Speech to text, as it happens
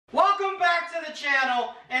the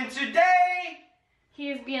channel, and today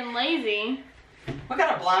he is being lazy. We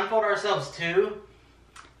gotta blindfold ourselves too.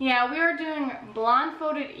 Yeah, we are doing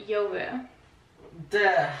blindfolded yoga.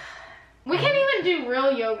 Duh. We can't even do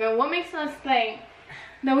real yoga. What makes us think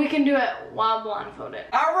that we can do it while blindfolded?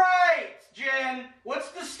 Alright, Jen,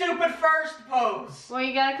 what's the stupid first pose? Well,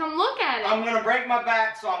 you gotta come look at it. I'm gonna break my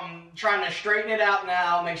back, so I'm trying to straighten it out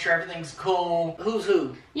now, make sure everything's cool. Who's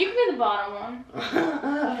who? You can be the bottom one.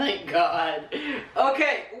 Thank God.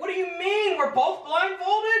 Okay, what do you mean? We're both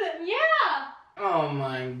blindfolded? Yeah. Oh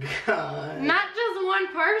my God. Not just one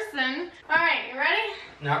person. Alright, you ready?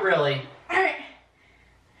 Not really. Alright.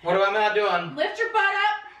 What am I doing? Lift your butt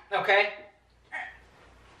up. Okay.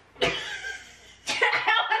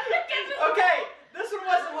 Okay, this one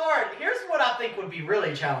wasn't hard. Here's what I think would be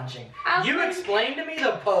really challenging. You explain to me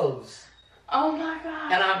the pose. Oh my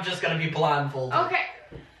God. And I'm just gonna be blindfolded. Okay.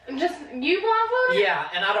 Just you blindfolded? Yeah,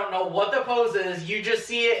 and I don't know what the pose is. You just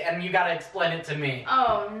see it and you gotta explain it to me.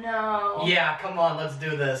 Oh no. Yeah, come on, let's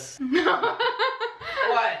do this. No.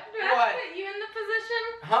 What? Do I have to put you in the position?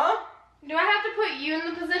 Huh? Do I have to put you in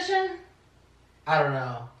the position? I don't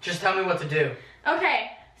know. Just tell me what to do.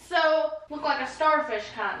 Okay, so look like a starfish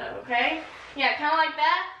kind of, okay? Yeah, kind of like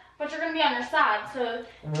that, but you're gonna be on your side. So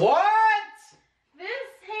What? this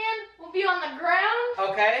hand will be on the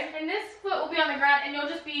ground. Okay. And this foot will be on the ground, and you'll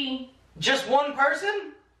just be... Just one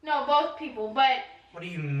person? No, both people, but... What do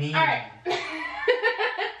you mean? Alright. This is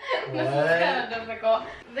kind of difficult.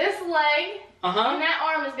 This leg and that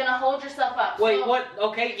arm is gonna hold yourself up. Wait, so... what?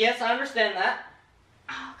 Okay, yes, I understand that.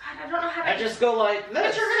 Oh God, I don't know how to... I just go like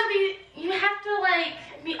this. But you're gonna be... You have to, like,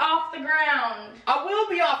 be off the ground. I will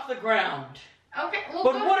be off the ground. Okay, well,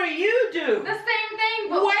 But what do you do? The same thing,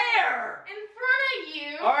 but... Where? In front of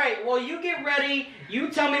you. Alright, well, you get ready. You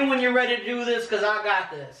tell me when you're ready to do this, because I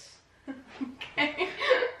got this. Okay.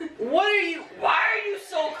 What are you... Why are you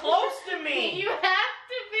so close to me? You have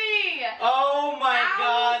to be. Oh, my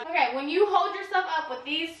God. Okay, when you hold yourself up with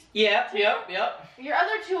these... Yep. Your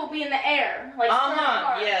other two will be in the air. Like straight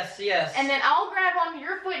apart. Yes. And then I'll grab onto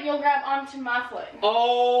your foot and you'll grab onto my foot.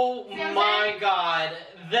 Oh, my God.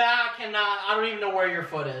 That cannot... I don't even know where your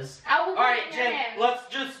foot is. I will put Alright, it in your Jen, hand. let's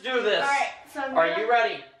just do this. Alright, so... Are you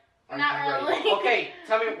ready? Not really. Okay,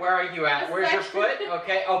 tell me, where are you at? Where's your foot?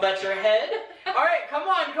 Okay, oh, that's your head? Alright, come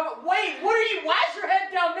on. Wait, what are you, why is your head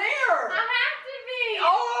down there? I have to be.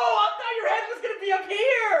 Oh, I thought your head was going to be up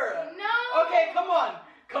here. No. Okay, come on.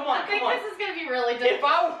 I think this is going to be really difficult. If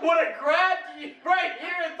I would have grabbed you right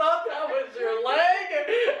here and thought that was your leg.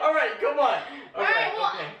 Alright, come on. Alright,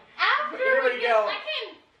 well, after here we go. I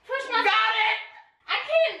can't push my... Got it! I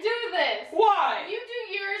can't do this. Why? You do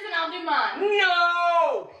yours and I'll do mine.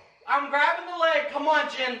 No! I'm grabbing the leg. Come on,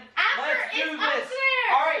 Jen. Let's do it's this. Up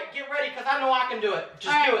there. Alright, get ready, because I know I can do it.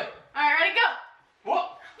 Just do it. Alright, ready, go.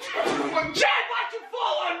 Whoa. Jen, why'd you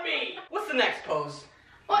fall on me? What's the next pose?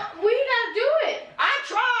 What? We gotta do it. I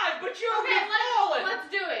tried, but you're falling. Let's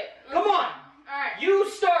do it. Come on. Alright. You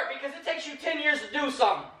start, because it takes you 10 years to do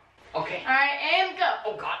something. Okay. Alright, and go.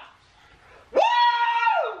 Oh, God. Woo!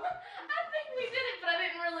 I think we did it, but I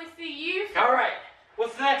didn't really see you. Alright.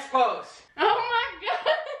 What's the next pose? Oh, my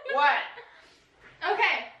God. What?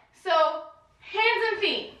 Okay, so hands and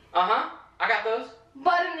feet. I got those.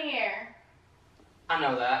 Butt in the air. I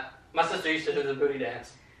know that. My sister used to do the booty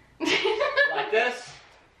dance. Like this?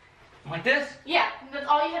 Like this? Yeah, that's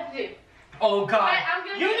all you have to do. Oh, God.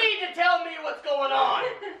 You do need to tell me what's going on.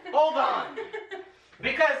 Hold on.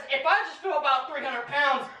 Because if I just feel about 300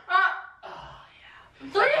 pounds... oh,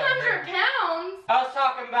 yeah. 300 pounds? I was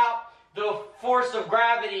talking about the force of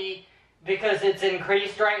gravity, because it's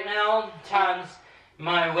increased right now, times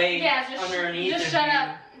my weight underneath. Just shut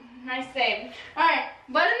up. Nice save. Alright,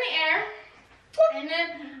 butt in the air. And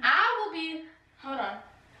then I will be... Hold on.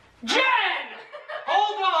 Jen!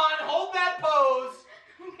 Hold on. Hold that pose.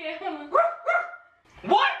 Okay, hold on.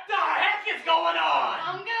 What the heck is going on?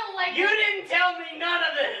 I'm gonna like... You didn't tell me none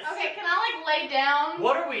of this. Okay, can I like lay down?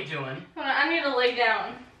 What are we doing? Hold on, I need to lay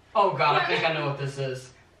down. Oh, God, I think I know what this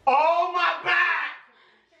is. Oh, my back!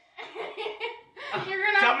 You're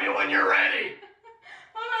gonna... Tell me when you're ready.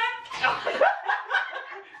 Hold on.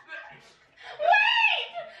 Wait!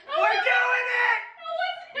 We're doing it!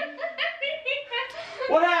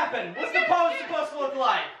 What happened? What's the pose supposed to look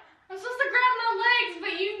like? I'm supposed to grab my legs,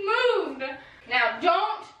 but you moved. Now,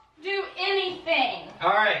 don't do anything.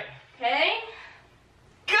 All right. Okay?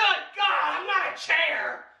 Good God, I'm not a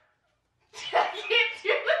chair. I can't do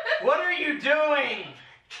this. What are you doing?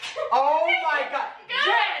 Oh my God.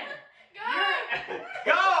 Jen!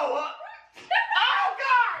 Go! Go! Oh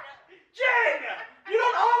God! Jen! You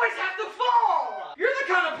don't always have to fall! You're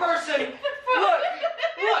the kind of person... Look,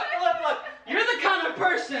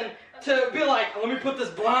 to be like, let me put this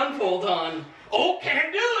blindfold on. Oh,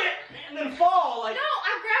 can't do it! And then fall like. No,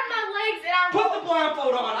 I grabbed my legs and I put the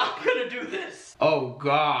blindfold on. I'm gonna do this. Oh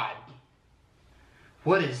God.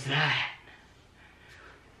 What is that?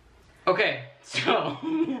 Okay, so.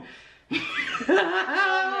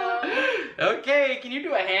 Okay, can you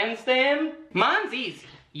do a handstand? Mine's easy.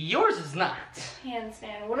 Yours is not.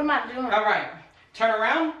 Handstand. What am I doing? All right. Turn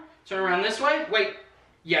around. Turn around this way. Wait.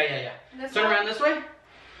 Yeah. Turn around this way.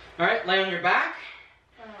 All right. Lay on your back.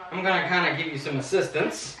 I'm gonna kind of give you some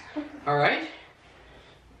assistance. All right.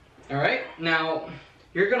 All right. Now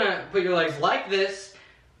you're gonna put your legs like this,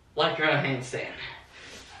 like you're on a handstand.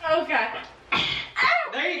 Okay.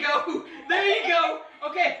 There you go. There you go.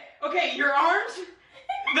 Okay. Okay. Your arms.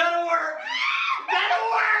 That'll work. That'll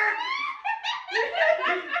work.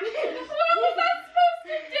 What was I supposed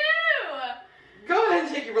to do? Go ahead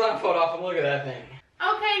and take your blindfold off and look at that thing.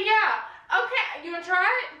 Okay, yeah. Okay, you wanna try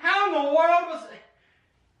it? How in the world was it?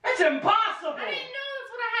 That's impossible! I didn't know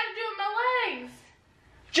that's what I had to do with my legs.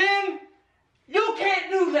 Jen, you can't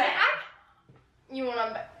do that! You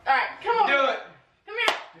wanna... Alright, come on. Do it. Come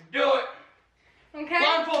here. Do it. Okay.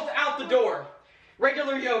 Blindfold's out the door.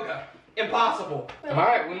 Regular yoga. Impossible.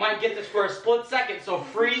 Alright, we might get this for a split second, so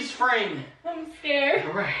freeze frame. I'm scared.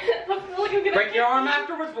 Alright. Like break your arm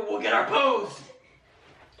afterwards, but we'll get our pose.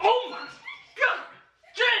 Oh my God!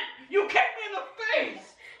 Jen, you kicked me in the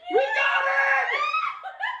face! We got it!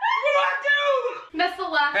 What do I do? That's the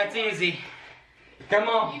last That's one. easy. Come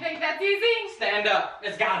on. You think that's easy? Stand up.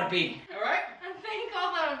 It's gotta be. Alright? I think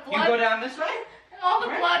all the blood... You go down this way? All the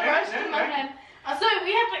blood rushed to my head. So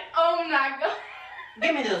we have to... Oh my God.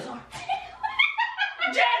 Give me those arms.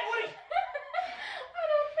 Jen, what are you... I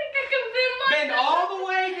don't think I can bend my... Bend all the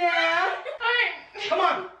way down. Alright. Come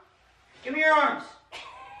on. Give me your arms.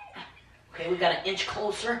 Okay, we got an inch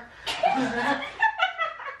closer. I'm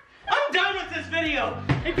done with this video.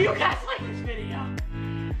 If you guys like this video,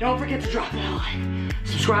 don't forget to drop a like.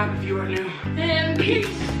 Subscribe if you are new. And peace.